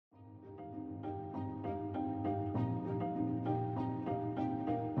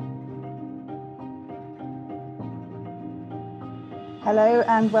Hello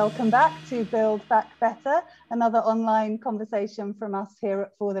and welcome back to Build Back Better, another online conversation from us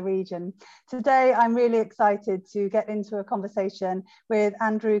here For the Region. Today, I'm really excited to get into a conversation with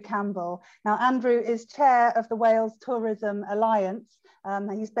Andrew Campbell. Now, Andrew is chair of the Wales Tourism Alliance.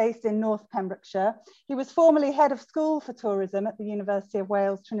 He's based in North Pembrokeshire. He was formerly head of school for tourism at the University of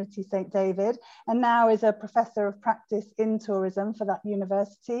Wales, Trinity St David, and now is a professor of practice in tourism for that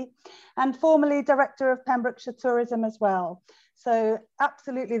university, and formerly director of Pembrokeshire Tourism as well. So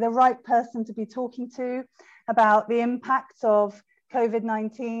absolutely the right person to be talking to about the impacts of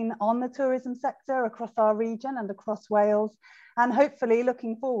COVID-19 on the tourism sector across our region and across Wales, and hopefully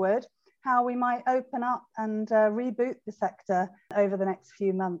looking forward how we might open up and reboot the sector over the next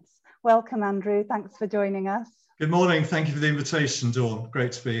few months. Welcome, Andrew. Thanks for joining us. Good morning. Thank you for the invitation, Dawn.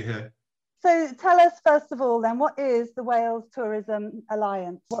 Great to be here. So tell us, first of all, then, what is the Wales Tourism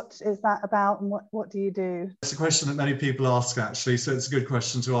Alliance? What is that about and what do you do? It's a question that many people ask, actually, so it's a good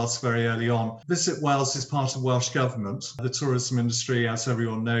question to ask very early on. Visit Wales is part of Welsh Government. The tourism industry, as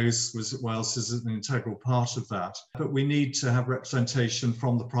everyone knows, Visit Wales is an integral part of that. But we need to have representation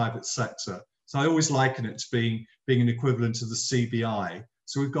from the private sector. So I always liken it to being an equivalent of the CBI.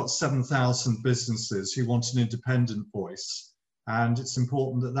 So we've got 7,000 businesses who want an independent voice. And it's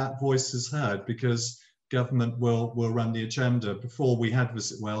important that that voice is heard because government will run the agenda. Before we had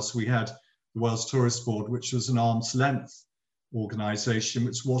Visit Wales, we had the Wales Tourist Board, which was an arm's length organisation,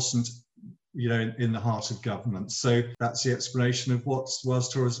 which wasn't, in the heart of government. So that's the explanation of what Wales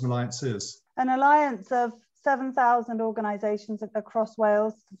Tourism Alliance is. An alliance of 7,000 organisations across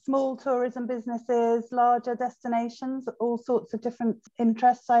Wales, small tourism businesses, larger destinations, all sorts of different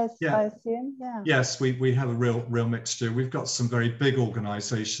interests, I assume. Yeah. Yes, we have a real mixture. We've got some very big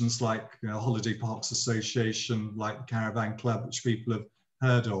organisations like Holiday Parks Association, like Caravan Club, which people have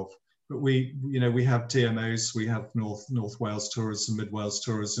heard of. But we have DMOs, we have North Wales Tourism, Mid Wales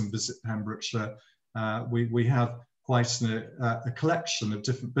Tourism, Visit Pembrokeshire. We have quite a collection of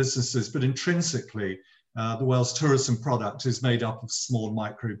different businesses, but intrinsically, the Wales tourism product is made up of small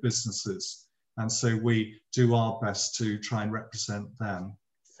micro businesses. And so we do our best to try and represent them.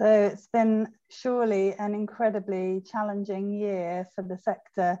 So it's been surely an incredibly challenging year for the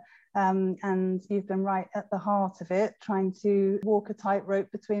sector. And you've been right at the heart of it, trying to walk a tightrope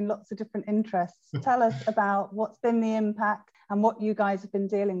between lots of different interests. Tell us about what's been the impact and what you guys have been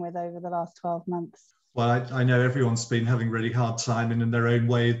dealing with over the last 12 months. Well, I know everyone's been having a really hard time and in their own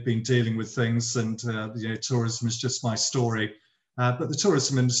way have been dealing with things, and tourism is just my story. But the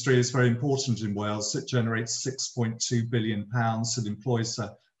tourism industry is very important in Wales. It generates £6.2 billion. It employs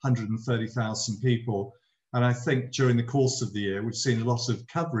 130,000 people. And I think during the course of the year, we've seen a lot of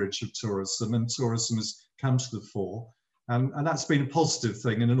coverage of tourism, and tourism has come to the fore. And that's been a positive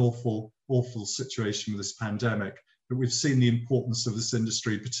thing in an awful situation with this pandemic. But we've seen the importance of this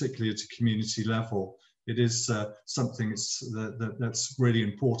industry, particularly at a community level. It is something that's really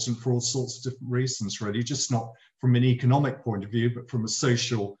important for all sorts of different reasons, really, just not from an economic point of view, but from a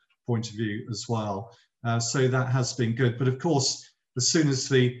social point of view as well. So that has been good. But of course, as soon as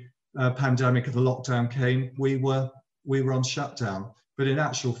the pandemic of the lockdown came, we were on shutdown. But in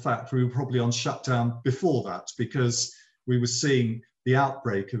actual fact, we were probably on shutdown before that because we were seeing the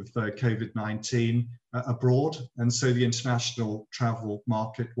outbreak of COVID-19 abroad. And so the international travel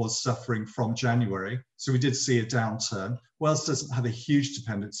market was suffering from January. So we did see a downturn. Wales doesn't have a huge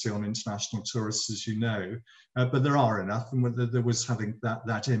dependency on international tourists, as you know, but there are enough, and there was having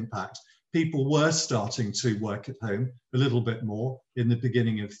that impact. People were starting to work at home a little bit more in the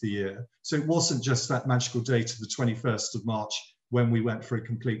beginning of the year. So it wasn't just that magical date of the 21st of March when we went for a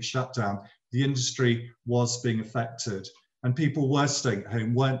complete shutdown. The industry was being affected and people were staying at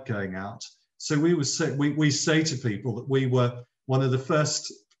home, weren't going out. So we say to people that we were one of the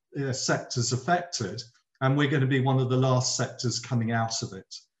first sectors affected, and we're going to be one of the last sectors coming out of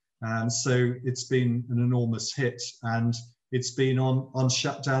it. And so it's been an enormous hit, and it's been on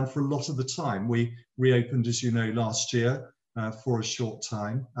shutdown for a lot of the time. We reopened, as you know, last year for a short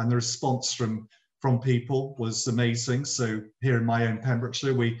time, and the response from people was amazing. So here in my own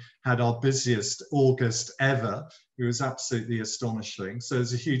Pembrokeshire, we had our busiest August ever. It was absolutely astonishing. So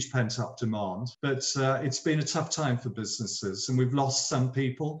there's a huge pent-up demand, but it's been a tough time for businesses, and we've lost some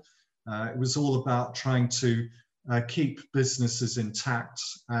people. It was all about trying to keep businesses intact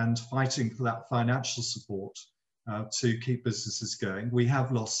and fighting for that financial support to keep businesses going. We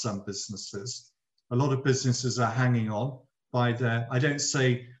have lost some businesses. A lot of businesses are hanging on by their, I don't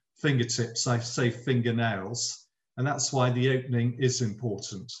say fingertips, I say fingernails. And that's why the opening is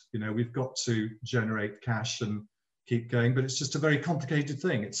important. We've got to generate cash and keep going, but it's just a very complicated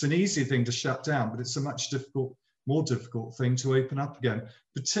thing. It's an easy thing to shut down, but it's a much more difficult thing to open up again,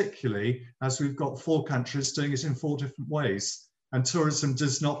 particularly as we've got 4 countries doing it in 4 different ways. And tourism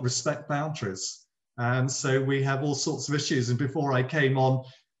does not respect boundaries. And so we have all sorts of issues. And before I came on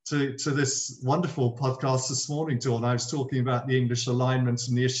to this wonderful podcast this morning, Dawn, I was talking about the English alignment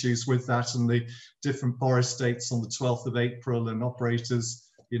and the issues with that and the different Boris dates on the 12th of April and operators.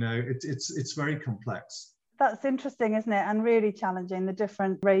 It's very complex. That's interesting, isn't it? And really challenging, the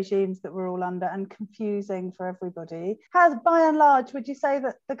different regimes that we're all under, and confusing for everybody. By and large, would you say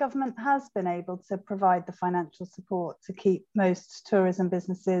that the government has been able to provide the financial support to keep most tourism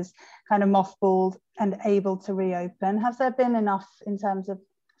businesses kind of mothballed and able to reopen? Has there been enough in terms of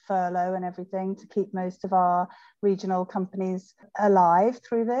furlough and everything to keep most of our regional companies alive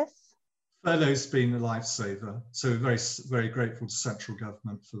through this? Furlough's been a lifesaver, so we're very, very grateful to central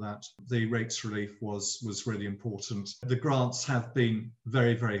government for that. The rates relief was really important. The grants have been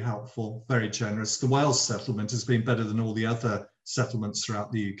very, very helpful, very generous. The Wales settlement has been better than all the other settlements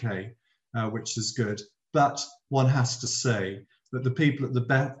throughout the UK, which is good. But one has to say that the people at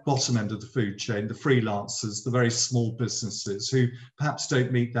the bottom end of the food chain, the freelancers, the very small businesses who perhaps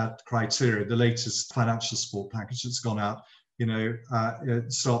don't meet that criteria, the latest financial support package that's gone out,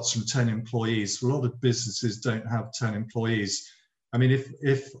 it starts from 10 employees. A lot of businesses don't have 10 employees. I mean,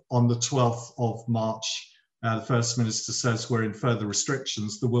 if on the 12th of March, the First Minister says we're in further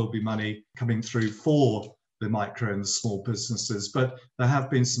restrictions, there will be money coming through for the micro and the small businesses. But there have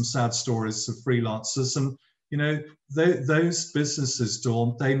been some sad stories of freelancers, and those businesses,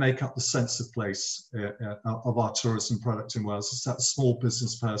 Dawn, they make up the sense of place of our tourism product in Wales. It's that small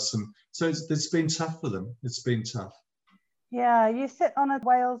business person. So it's been tough for them. It's been tough. Yeah, you sit on a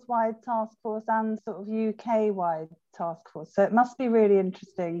Wales-wide task force and sort of UK-wide task force. So it must be really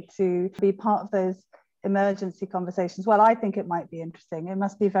interesting to be part of those emergency conversations. Well, I think it might be interesting. It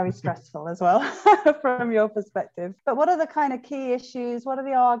must be very stressful as well from your perspective. But what are the kind of key issues? What are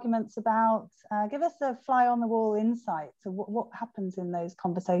the arguments about? Give us a fly-on-the-wall insight to what happens in those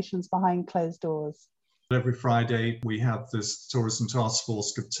conversations behind closed doors. Every Friday we have this tourism task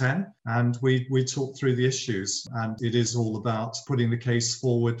force of 10, and we talk through the issues, and it is all about putting the case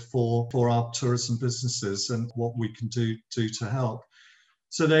forward for our tourism businesses and what we can do to help.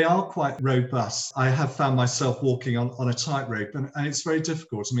 So they are quite robust. I have found myself walking on a tightrope, and it's very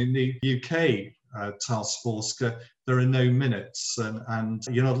difficult. I mean, the UK task force, there are no minutes and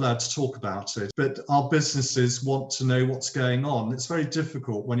you're not allowed to talk about it. But our businesses want to know what's going on. It's very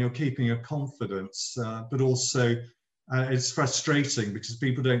difficult when you're keeping a confidence, but also it's frustrating because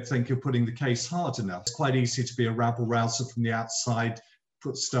people don't think you're putting the case hard enough. It's quite easy to be a rabble-rouser from the outside,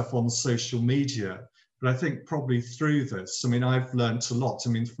 put stuff on social media. But I think probably through this, I mean, I've learned a lot. I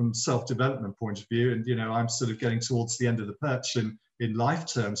mean, from self-development point of view, and, I'm sort of getting towards the end of the perch in life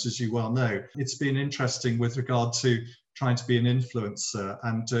terms, as you well know. It's been interesting with regard to trying to be an influencer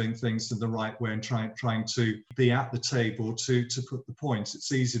and doing things in the right way and trying to be at the table to put the point.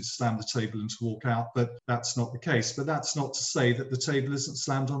 It's easy to slam the table and to walk out, but that's not the case. But that's not to say that the table isn't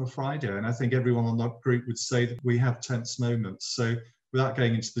slammed on a Friday. And I think everyone on that group would say that we have tense moments. So without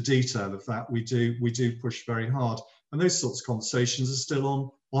going into the detail of that, we do push very hard. And those sorts of conversations are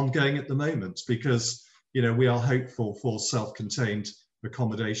still ongoing at the moment because, we are hopeful for self-contained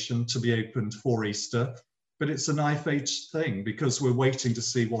accommodation to be opened for Easter. But it's a knife-edged thing because we're waiting to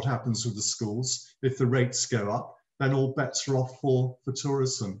see what happens with the schools. If the rates go up, then all bets are off for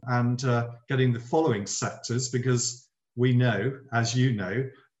tourism and getting the following sectors, because we know, as you know,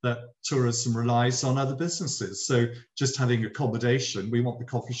 that tourism relies on other businesses. So just having accommodation, we want the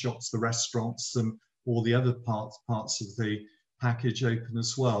coffee shops, the restaurants, and all the other parts of the package open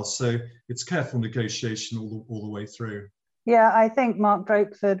as well. So it's careful negotiation all the way through. Yeah, I think Mark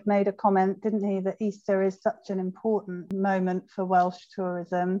Drakeford made a comment, didn't he, that Easter is such an important moment for Welsh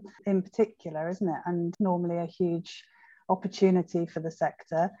tourism in particular, isn't it? And normally a huge opportunity for the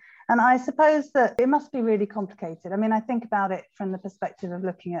sector. And I suppose that it must be really complicated. I mean, I think about it from the perspective of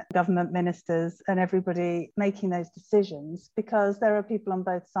looking at government ministers and everybody making those decisions, because there are people on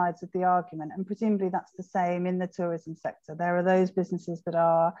both sides of the argument. And presumably that's the same in the tourism sector. There are those businesses that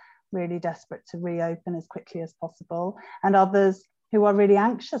are really desperate to reopen as quickly as possible, and others who are really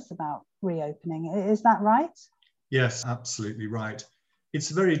anxious about reopening. Is that right? Yes, absolutely right.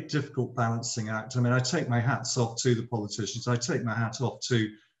 It's a very difficult balancing act. I mean, I take my hats off to the politicians. I take my hat off to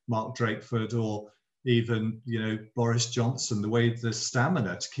Mark Drakeford or even, Boris Johnson, the way the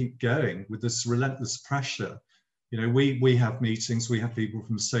stamina to keep going with this relentless pressure. We have meetings, we have people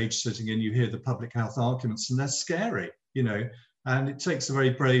from stage sitting in, you hear the public health arguments, and they're scary, and it takes a very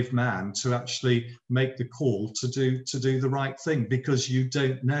brave man to actually make the call to do the right thing, because you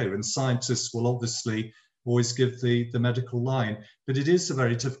don't know. And scientists will obviously always give the medical line. But it is a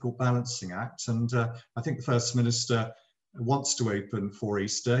very difficult balancing act. And I think the First Minister wants to open for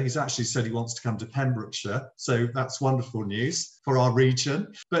Easter. He's actually said he wants to come to Pembrokeshire. So that's wonderful news for our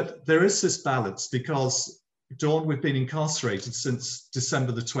region. But there is this balance because, Dawn, we've been incarcerated since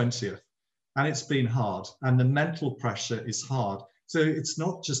December the 20th. And it's been hard. And the mental pressure is hard. So it's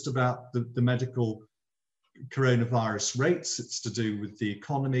not just about the medical coronavirus rates, it's to do with the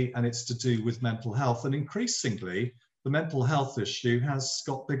economy and it's to do with mental health. And increasingly, the mental health issue has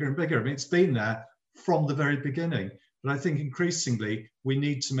got bigger and bigger. I mean, it's been there from the very beginning. But I think increasingly we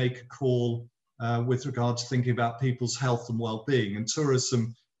need to make a call with regard to thinking about people's health and well-being. And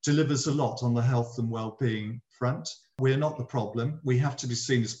tourism delivers a lot on the health and well-being front. We're not the problem. We have to be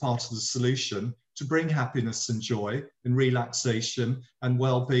seen as part of the solution to bring happiness and joy and relaxation and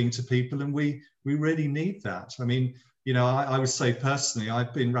well-being to people. And we really need that. I mean, you know, I would say personally,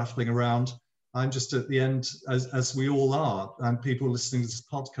 I've been rattling around. I'm just at the end, as we all are, and people listening to this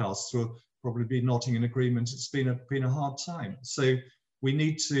podcast will probably be nodding in agreement. It's been a hard time. So we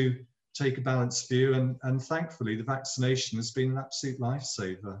need to take a balanced view, and thankfully the vaccination has been an absolute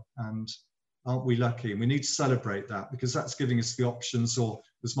lifesaver. And aren't we lucky? And we need to celebrate that, because that's giving us the options, or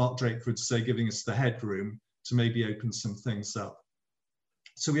as Mark Drake would say, giving us the headroom to maybe open some things up.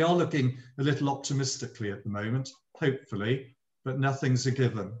 So we are looking a little optimistically at the moment, hopefully, but nothing's a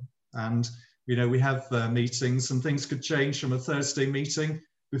given. And, you know, we have meetings, and things could change from a Thursday meeting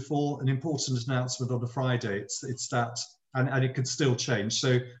before an important announcement on a Friday. It's that, and it could still change.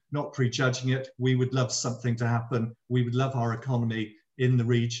 So not prejudging it, we would love something to happen. We would love our economy in the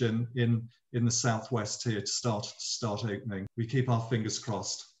region, in the southwest here, to start opening. We keep our fingers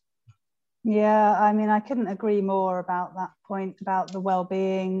crossed. Yeah, I mean, I couldn't agree more about that point about the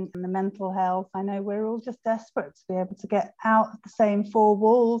well-being and the mental health. I know we're all just desperate to be able to get out of the same four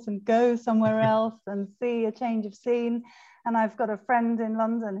walls and go somewhere else and see a change of scene. And I've got a friend in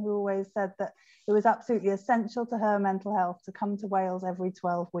London who always said that it was absolutely essential to her mental health to come to Wales every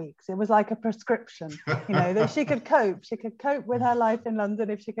 12 weeks. It was like a prescription, you know, that she could cope. She could cope with her life in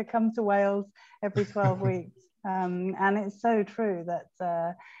London if she could come to Wales every 12 weeks. And it's so true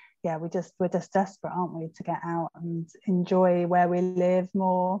that, yeah, we're just desperate, aren't we, to get out and enjoy where we live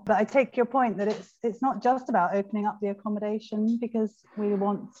more. But I take your point that it's not just about opening up the accommodation, because we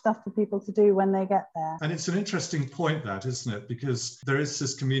want stuff for people to do when they get there. And it's an interesting point, that, isn't it? Because there is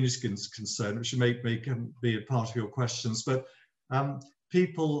this community concern, which may be a part of your questions, but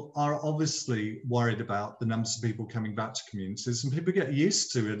people are obviously worried about the numbers of people coming back to communities, and people get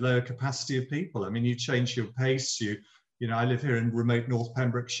used to a lower capacity of people. I mean, you change your pace, you know, I live here in remote North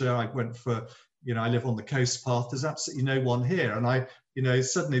Pembrokeshire. I went for, you know, I live on the coast path. There's absolutely no one here. And you know,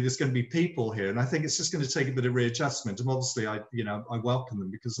 suddenly there's going to be people here. And I think it's just going to take a bit of readjustment. And obviously, I welcome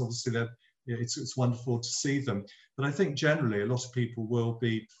them, because obviously it's wonderful to see them. But I think generally a lot of people will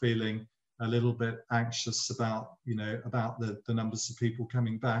be feeling a little bit anxious about, you know, about the numbers of people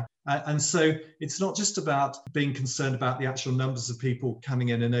coming back. And so it's not just about being concerned about the actual numbers of people coming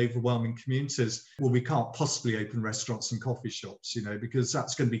in overwhelming communities. Well, we can't possibly open restaurants and coffee shops, you know, because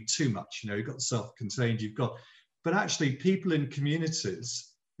that's going to be too much. You know, you've got self-contained, but actually people in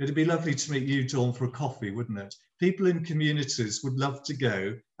communities, it'd be lovely to meet you, Dawn, for a coffee, wouldn't it? People in communities would love to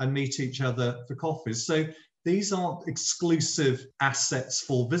go and meet each other for coffees. So these aren't exclusive assets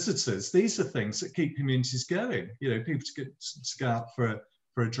for visitors. These are things that keep communities going. You know, people to go out for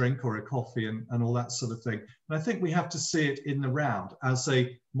a drink or a coffee and all that sort of thing. And I think we have to see it in the round as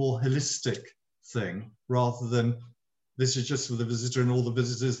a more holistic thing, rather than this is just for the visitor and all the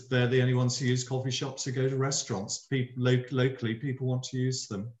visitors, they're the only ones who use coffee shops or go to restaurants. People locally, people want to use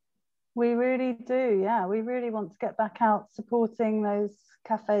them. We really do, yeah. We really want to get back out supporting those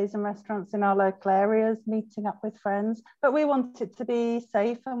cafes and restaurants in our local areas, meeting up with friends. But we want it to be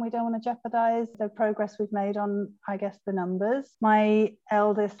safe, and we don't want to jeopardise the progress we've made on, I guess, the numbers. My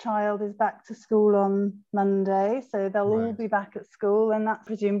eldest child is back to school on Monday, so they'll all be back at school, and that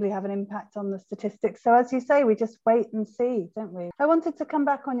presumably have an impact on the statistics. So as you say, we just wait and see, don't we? I wanted to come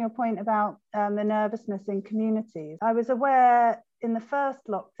back on your point about the nervousness in communities. I was aware in the first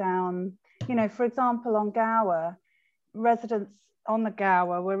lockdown, you know, for example, on Gower, residents on the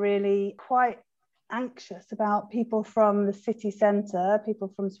Gower were really quite anxious about people from the city centre,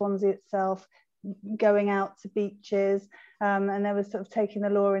 people from Swansea itself, going out to beaches, and they were sort of taking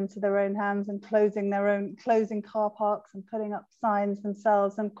the law into their own hands and closing car parks and putting up signs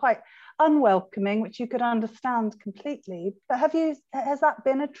themselves, and quite unwelcoming, which you could understand completely. But has that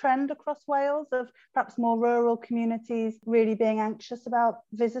been a trend across Wales, of perhaps more rural communities really being anxious about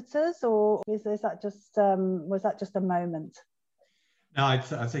visitors, or was that just a moment? No, I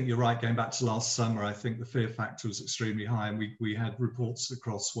think you're right. Going back to last summer, I think the fear factor was extremely high, and we had reports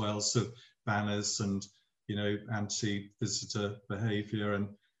across Wales of banners and, you know, anti-visitor behaviour and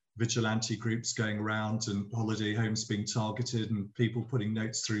vigilante groups going around and holiday homes being targeted and people putting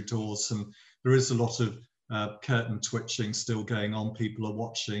notes through doors. And there is a lot of curtain twitching still going on. People are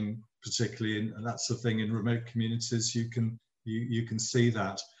watching, particularly, and that's the thing in remote communities. You can see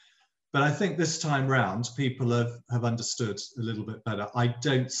that. But I think this time round, people have understood a little bit better. I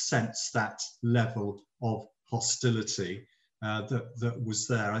don't sense that level of hostility that was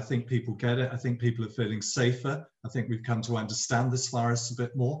there. I think people get it. I think people are feeling safer. I think we've come to understand this virus a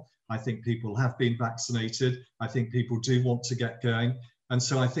bit more. I think people have been vaccinated. I think people do want to get going. And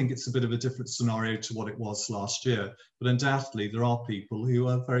so I think it's a bit of a different scenario to what it was last year. But undoubtedly, there are people who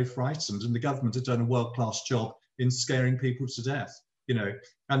are very frightened, and the government have done a world-class job in scaring people to death. You know,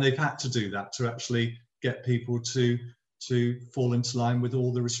 and they've had to do that to actually get people to fall into line with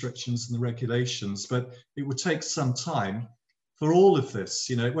all the restrictions and the regulations. But it would take some time for all of this.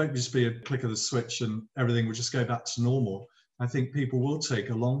 You know, it won't just be a click of the switch and everything will just go back to normal. I think people will take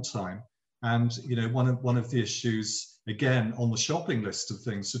a long time. And, you know, one of the issues, again, on the shopping list of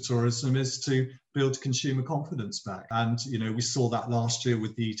things for tourism is to build consumer confidence back. And, you know, we saw that last year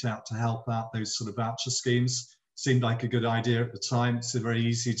with the Eat Out to Help Out, those sort of voucher schemes. Seemed like a good idea at the time. It's very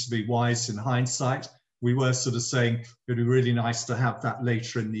easy to be wise in hindsight. We were sort of saying it would be really nice to have that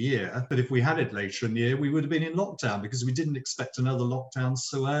later in the year. But if we had it later in the year, we would have been in lockdown because we didn't expect another lockdown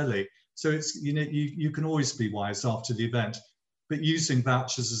so early. So it's, you know, you can always be wise after the event. But using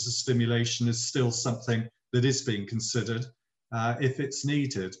vouchers as a stimulation is still something that is being considered if it's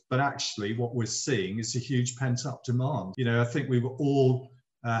needed. But actually what we're seeing is a huge pent-up demand. You know, I think we were all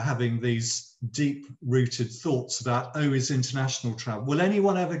having these deep-rooted thoughts about, oh, is international travel? Will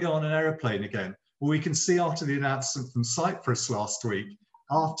anyone ever go on an aeroplane again? Well, we can see after the announcement from Cyprus last week,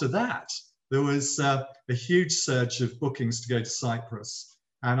 after that, there was a huge surge of bookings to go to Cyprus.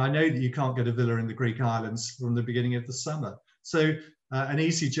 And I know that you can't get a villa in the Greek islands from the beginning of the summer. So, and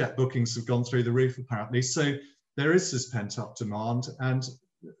EasyJet bookings have gone through the roof, apparently. So there is this pent-up demand. And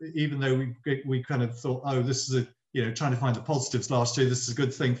even though we kind of thought, oh, this is trying to find the positives last year, this is a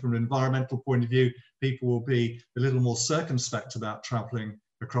good thing from an environmental point of view. People will be a little more circumspect about traveling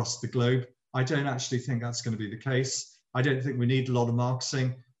across the globe. I don't actually think that's going to be the case. I don't think we need a lot of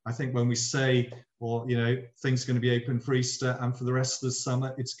marketing. I think when we say, or, you know, things are going to be open for Easter and for the rest of the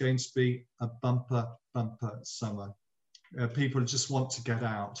summer, it's going to be a bumper summer. People just want to get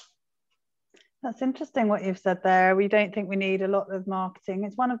out. That's interesting what you've said there. We don't think we need a lot of marketing.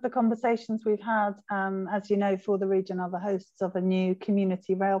 It's one of the conversations we've had, as you know, for the region, are the hosts of a new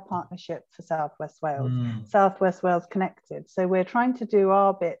community rail partnership for South West Wales, South West Wales Connected. So we're trying to do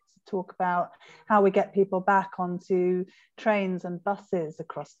our bit to talk about how we get people back onto trains and buses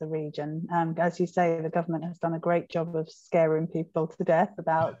across the region. As you say, the government has done a great job of scaring people to death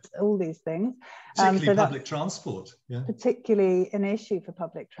about all these things. Particularly public transport. Yeah. Particularly an issue for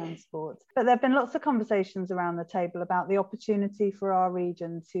public transport. But there have been lots of conversations around the table about the opportunity for our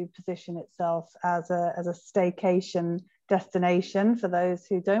region to position itself as a staycation destination for those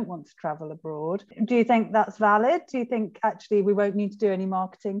who don't want to travel abroad. Do you think that's valid? Do you think actually we won't need to do any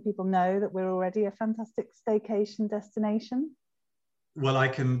marketing? People know that we're already a fantastic staycation destination? Well, I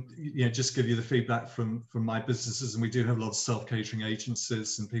can just give you the feedback from my businesses, and we do have a lot of self-catering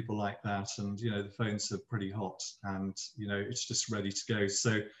agencies and people like that, and the phones are pretty hot, and it's just ready to go.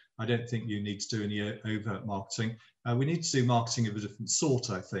 So I don't think you need to do any overt marketing. We need to do marketing of a different sort,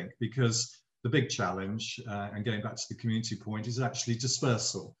 I think, because the big challenge, and going back to the community point, is actually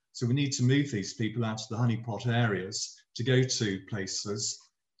dispersal. So we need to move these people out of the honeypot areas to go to places.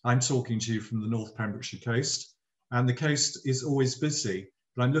 I'm talking to you from the North Pembrokeshire coast. And the coast is always busy,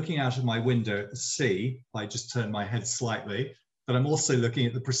 but I'm looking out of my window at the sea. I just turn my head slightly, but I'm also looking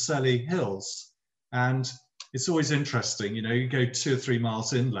at the Preseli Hills. And it's always interesting, you go 2 or 3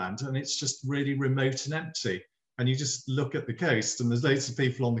 miles inland and it's just really remote and empty. And you just look at the coast and there's loads of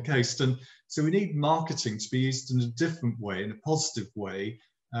people on the coast. And so we need marketing to be used in a different way, in a positive way,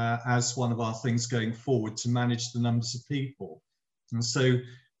 as one of our things going forward to manage the numbers of people. And so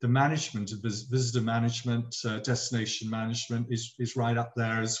the management of visitor management, destination management is right up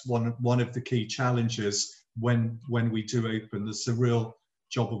there as one of the key challenges when we do open. There's a real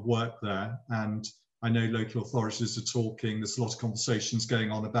job of work there, and I know local authorities are talking. There's a lot of conversations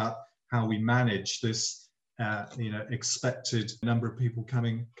going on about how we manage this, expected number of people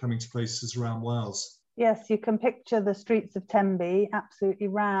coming to places around Wales. Yes, you can picture the streets of Tenby absolutely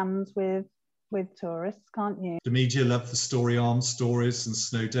rammed with tourists, can't you? The media love the story arm stories and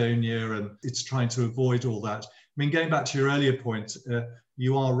Snowdonia, and it's trying to avoid all that. mean, going back to your earlier point,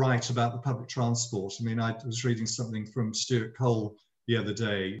 you are right about the public transport. I mean, I was reading something from Stuart Cole the other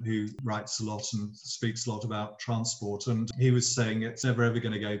day, who writes a lot and speaks a lot about transport. And he was saying it's never ever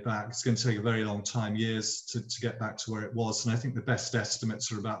going to go back. It's going to take a very long time, years to get back to where it was. And I think the best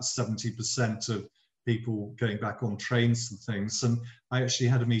estimates are about 70% of people going back on trains and things. And I actually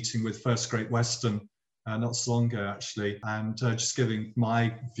had a meeting with First Great Western not so long ago, actually, and just giving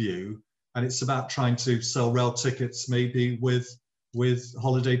my view. And it's about trying to sell rail tickets, maybe with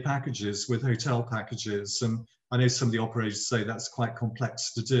holiday packages, with hotel packages. And I know some of the operators say that's quite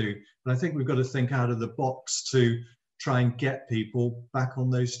complex to do, but I think we've got to think out of the box to try and get people back on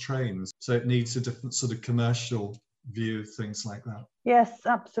those trains. So it needs a different sort of commercial view of things like that. Yes,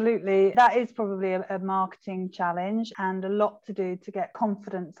 absolutely. That is probably a marketing challenge and a lot to do to get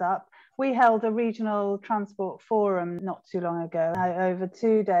confidence up. We held a regional transport forum not too long ago, over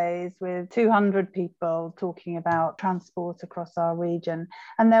 2 days with 200 people talking about transport across our region.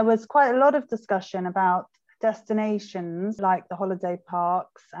 And there was quite a lot of discussion about destinations like the holiday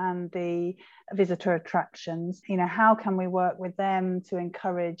parks and the visitor attractions. You know, how can we work with them to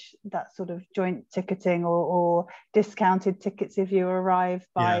encourage that sort of joint ticketing or discounted tickets if you arrive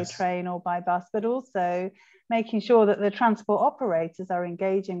by train or by bus, but also making sure that the transport operators are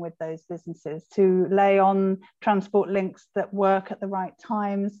engaging with those businesses to lay on transport links that work at the right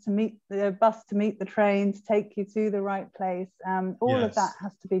times, to meet the bus, to meet the train, to take you to the right place. All of that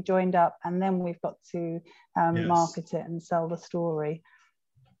has to be joined up, and then we've got to market it and sell the story.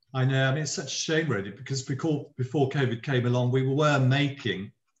 I know, I mean, it's such a shame really, because before COVID came along, we were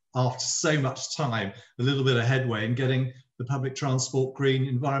making, after so much time, a little bit of headway in getting the public transport green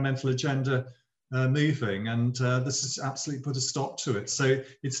environmental agenda moving, and this has absolutely put a stop to it. So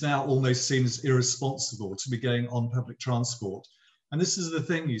it's now almost seen as irresponsible to be going on public transport. And this is the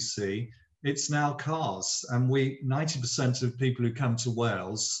thing, you see, it's now cars, and 90% of people who come to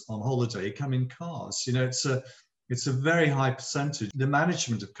Wales on holiday come in cars. You know, it's a very high percentage. The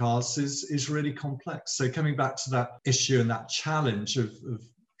management of cars is really complex. So coming back to that issue and that challenge of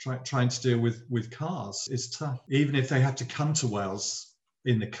trying to deal with cars is tough. Even if they have to come to Wales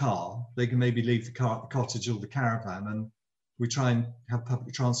in the car, they can maybe leave the car at the cottage or the caravan, and we try and have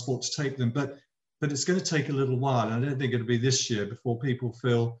public transport to take them. But it's going to take a little while, and I don't think it'll be this year before people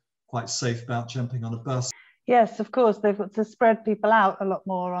feel quite safe about jumping on a bus. Yes, of course, they've got to spread people out a lot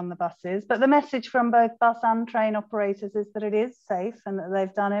more on the buses. But the message from both bus and train operators is that it is safe, and that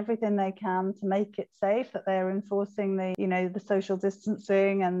they've done everything they can to make it safe, that they're enforcing the social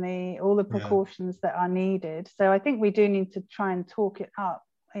distancing and all the precautions that are needed. So I think we do need to try and talk it up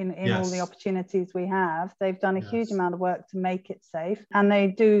in all the opportunities we have. They've done a huge amount of work to make it safe, and they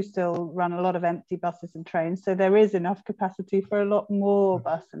do still run a lot of empty buses and trains, so there is enough capacity for a lot more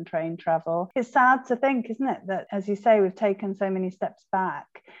bus and train travel. It's sad to think, isn't it, that, as you say, we've taken so many steps back.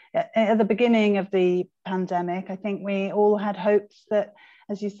 At the beginning of the pandemic, I think we all had hopes that,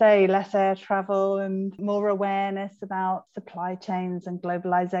 as you say, less air travel and more awareness about supply chains and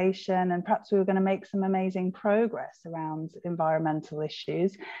globalization, and perhaps we were going to make some amazing progress around environmental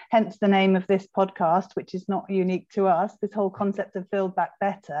issues. Hence the name of this podcast, which is not unique to us, this whole concept of Build Back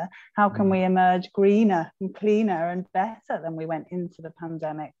Better. How can we emerge greener and cleaner and better than we went into the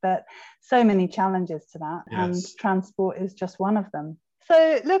pandemic? But so many challenges to that, and transport is just one of them.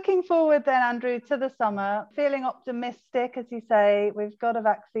 So looking forward then, Andrew, to the summer, feeling optimistic, as you say, we've got a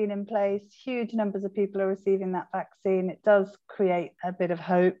vaccine in place, huge numbers of people are receiving that vaccine. It does create a bit of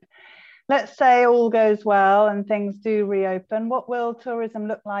hope. Let's say all goes well and things do reopen. What will tourism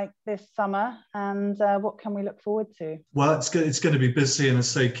look like this summer, and what can we look forward to? Well, it's going to be busy, and I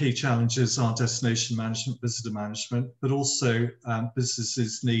say key challenges are destination management, visitor management, but also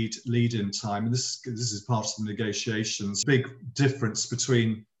businesses need lead-in time, and this is part of the negotiations. Big difference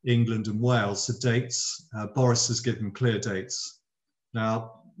between England and Wales, the dates. Boris has given clear dates.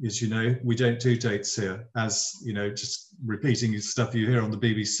 Now, as you know, we don't do dates here. As you know, just repeating stuff you hear on the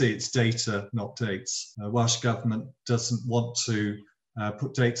BBC, it's data, not dates. Welsh Government doesn't want to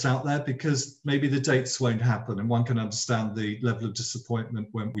put dates out there because maybe the dates won't happen, and one can understand the level of disappointment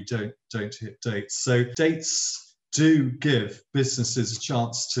when we don't hit dates. So dates do give businesses a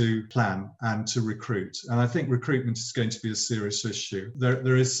chance to plan and to recruit, and I think recruitment is going to be a serious issue.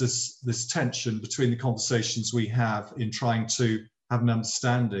 There is this tension between the conversations we have in trying to have an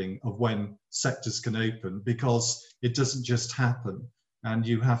understanding of when sectors can open, because it doesn't just happen, and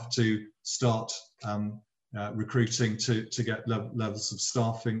you have to start recruiting to get levels of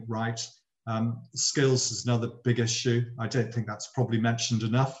staffing right. Skills is another big issue. I don't think that's probably mentioned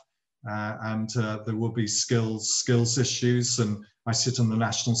enough, and there will be skills issues, and I sit on the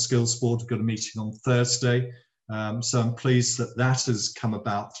National Skills Board. We've got a meeting on Thursday So I'm pleased that that has come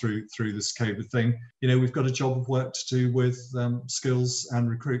about through this COVID thing. You know, we've got a job of work to do with skills and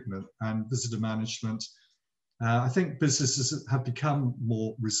recruitment and visitor management. I think businesses have become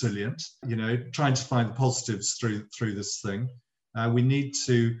more resilient, you know, trying to find the positives through this thing. We need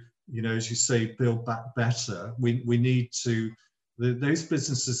to, you know, as you say, build back better. We need to, those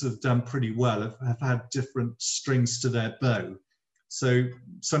businesses have done pretty well, have had different strings to their bow. So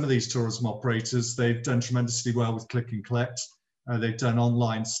some of these tourism operators, they've done tremendously well with click and collect. They've done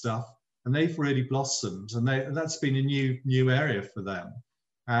online stuff, and they've really blossomed, and that's been a new area for them.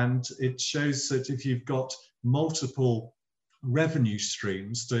 And it shows that if you've got multiple revenue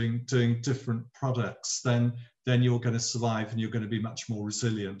streams doing different products, then you're going to survive and you're going to be much more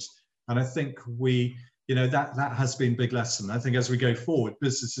resilient. And I think you know, that has been a big lesson. I think as we go forward,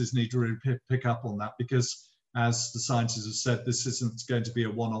 businesses need to really pick up on that, because as the scientists have said, this isn't going to be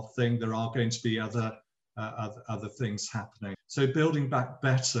a one-off thing. There are going to be other things happening. So building back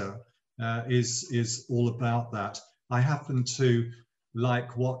better is all about that. I happen to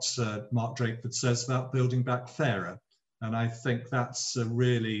like what Mark Drakeford says about building back fairer. And I think that's a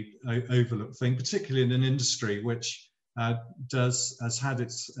really overlooked thing, particularly in an industry which has had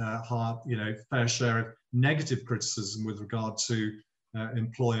its fair share of negative criticism with regard to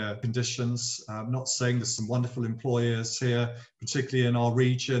employer conditions. I'm not saying there's some wonderful employers here, particularly in our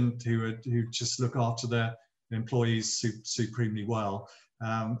region, who just look after their employees supremely well,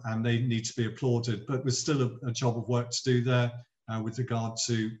 and they need to be applauded. But there's still a job of work to do there with regard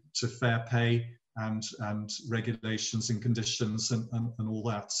to fair pay and regulations and conditions and all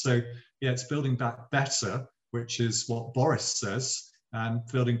that. So yeah, it's building back better, which is what Boris says, and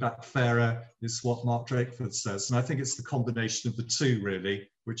building back fairer is what Mark Drakeford says. And I think it's the combination of the two, really,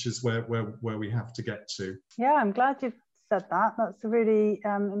 which is where we have to get to. Yeah, I'm glad you've said that. That's a really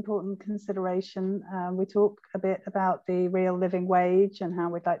important consideration. We talk a bit about the real living wage and how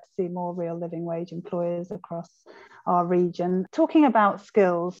we'd like to see more real living wage employers across our region. Talking about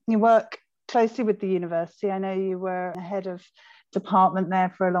skills, you work closely with the university. I know you were head of department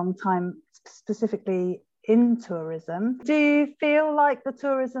there for a long time, specifically in tourism. Do you feel like the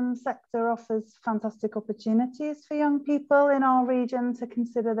tourism sector offers fantastic opportunities for young people in our region to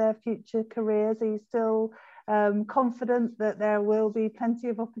consider their future careers? Are you still confident that there will be plenty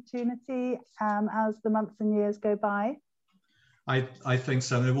of opportunity as the months and years go by? I think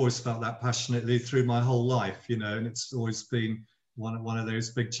so. I've always felt that passionately through my whole life, you know, and it's always been one of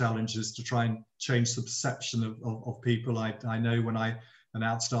those big challenges to try and change the perception of people. I know when I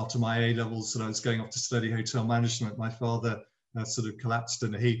announced after my A-levels that I was going off to study hotel management, my father sort of collapsed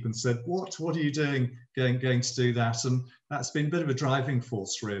in a heap and said, what are you doing going to do that? And that's been a bit of a driving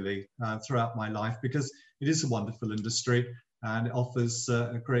force, really, throughout my life, because it is a wonderful industry and it offers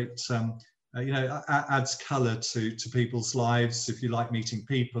a great, adds colour to people's lives. If you like meeting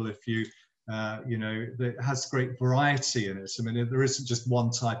people, if you, it has great variety in it. I mean, there isn't just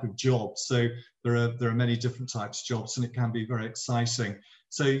one type of job. So there are many different types of jobs, and it can be very exciting.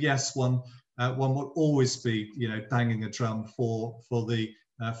 So yes, one will always be, banging a drum for the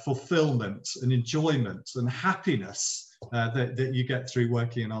fulfillment and enjoyment and happiness that you get through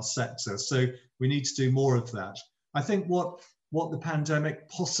working in our sector. So we need to do more of that. I think what the pandemic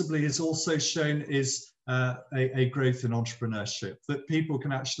possibly has also shown is a growth in entrepreneurship, that people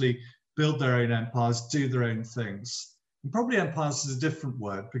can actually build their own empires, do their own things. And probably empires is a different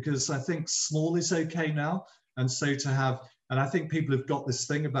word, because I think small is okay now. And so and I think people have got this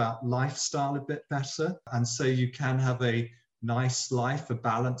thing about lifestyle a bit better. And so you can have a nice life, a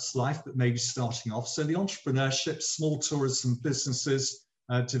balanced life, but maybe starting off. So the entrepreneurship, small tourism businesses,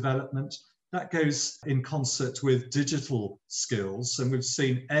 development, that goes in concert with digital skills. And we've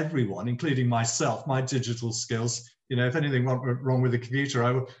seen everyone, including myself, my digital skills. If anything wrong with the computer,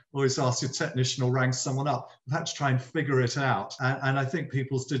 I would always ask a technician or ring someone up. I've had to try and figure it out. And I think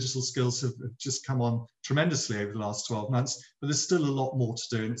people's digital skills have just come on tremendously over the last 12 months, but there's still a lot more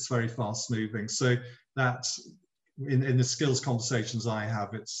to do, and it's very fast moving. So that in the skills conversations I have,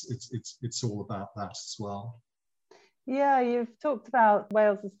 it's all about that as well. Yeah, you've talked about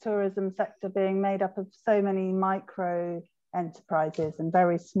Wales's tourism sector being made up of so many micro enterprises and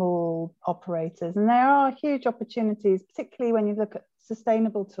very small operators, and there are huge opportunities, particularly when you look at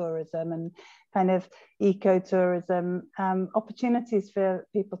sustainable tourism and kind of ecotourism, opportunities for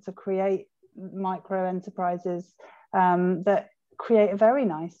people to create micro enterprises that create a very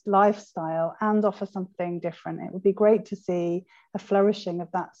nice lifestyle and offer something different. It would be great to see a flourishing of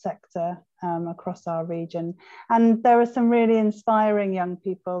that sector across our region. And there are some really inspiring young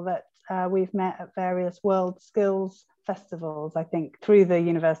people that we've met at various World Skills festivals, I think, through the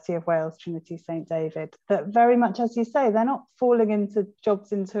University of Wales, Trinity St David, that very much, as you say, they're not falling into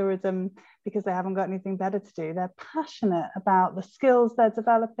jobs in tourism because they haven't got anything better to do. They're passionate about the skills they're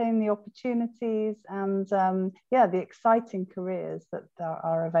developing, the opportunities, and the exciting careers that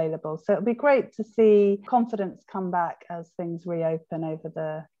are available. So it'll be great to see confidence come back as things reopen over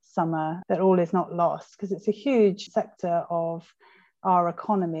the summer, that all is not lost, because it's a huge sector of our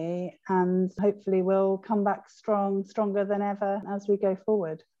economy, and hopefully we'll come back stronger than ever as we go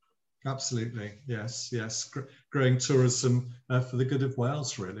forward. Absolutely, yes. Growing tourism for the good of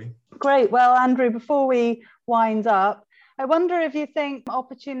Wales, really. Great. Well, Andrew, before we wind up, I wonder if you think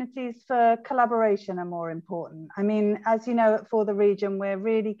opportunities for collaboration are more important. I mean, as you know, for the region, we're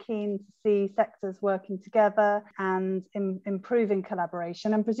really keen to see sectors working together and improving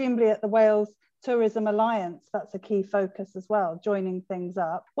collaboration, and presumably at the Wales Tourism Alliance, that's a key focus as well, joining things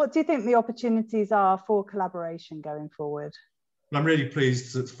up. What do you think the opportunities are for collaboration going forward? I'm really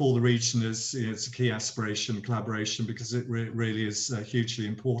pleased that for the region it's a key aspiration, collaboration, because it really is hugely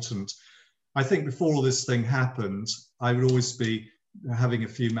important. I think before all this thing happened, I would always be having a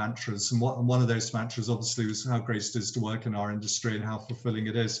few mantras, and one of those mantras obviously was how great it is to work in our industry and how fulfilling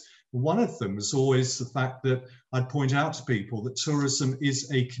it is. One of them was always the fact that I'd point out to people that tourism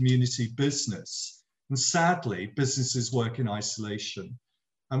is a community business, and sadly businesses work in isolation.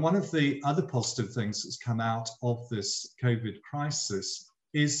 And one of the other positive things that's come out of this COVID crisis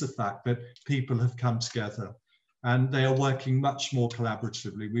is the fact that people have come together and they are working much more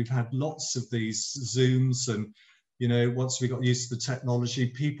collaboratively. We've had lots of these Zooms, and once we got used to the technology,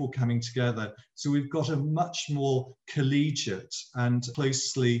 people coming together. So we've got a much more collegiate and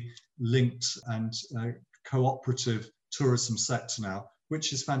closely linked and cooperative tourism sector now,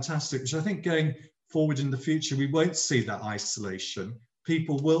 which is fantastic, which I think going forward in the future, we won't see that isolation.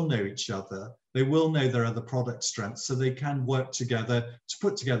 People will know each other, they will know their other product strengths, so they can work together to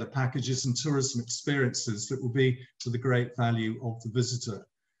put together packages and tourism experiences that will be to the great value of the visitor.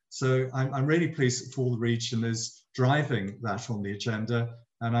 So I'm really pleased that For the Region is driving that on the agenda,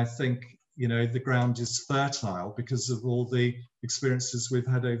 and I think the ground is fertile because of all the experiences we've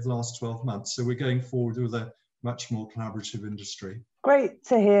had over the last 12 months. So we're going forward with a much more collaborative industry. Great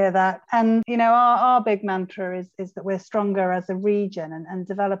to hear that. And, our big mantra is that we're stronger as a region, and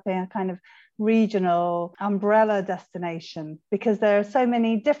developing a kind of regional umbrella destination, because there are so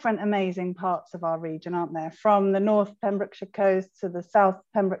many different amazing parts of our region, aren't there? From the North Pembrokeshire coast to the South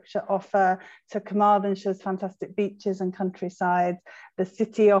Pembrokeshire offer, to Carmarthanshire's fantastic beaches and countryside, the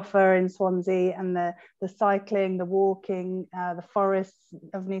city offer in Swansea, and the cycling, the walking, the forests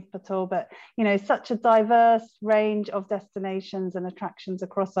of Neath Patul. But, such a diverse range of destinations and attractions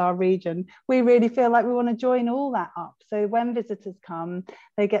across our region. We really feel like we want to join all that up. So when visitors come,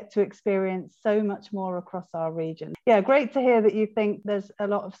 they get to experience so much more across our region. Yeah, great to hear that you think there's a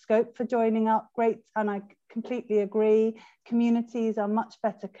lot of scope for joining up. Great, and I completely agree. Communities are much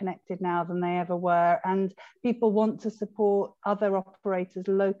better connected now than they ever were, and people want to support other operators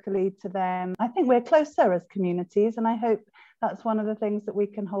locally to them. I think we're closer as communities, and I hope that's one of the things that we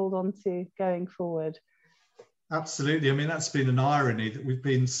can hold on to going forward. Absolutely. I mean, that's been an irony that we've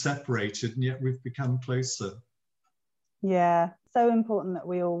been separated and yet we've become closer. Yeah, so important that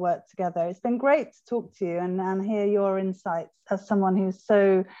we all work together. It's been great to talk to you and hear your insights as someone who's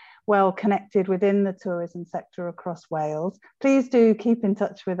so well connected within the tourism sector across Wales. Please do keep in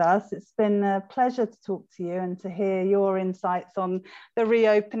touch with us. It's been a pleasure to talk to you and to hear your insights on the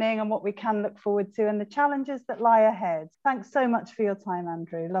reopening and what we can look forward to and the challenges that lie ahead. Thanks so much for your time,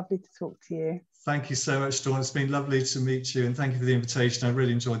 Andrew. Lovely to talk to you. Thank you so much, Dawn. It's been lovely to meet you, and thank you for the invitation. I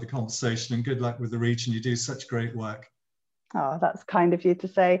really enjoyed the conversation, and good luck with the region. You do such great work. Oh, that's kind of you to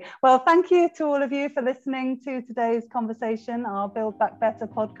say. Well, thank you to all of you for listening to today's conversation. Our Build Back Better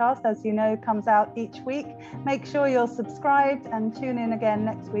podcast, as you know, comes out each week. Make sure you're subscribed and tune in again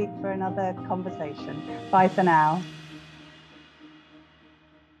next week for another conversation. Bye for now.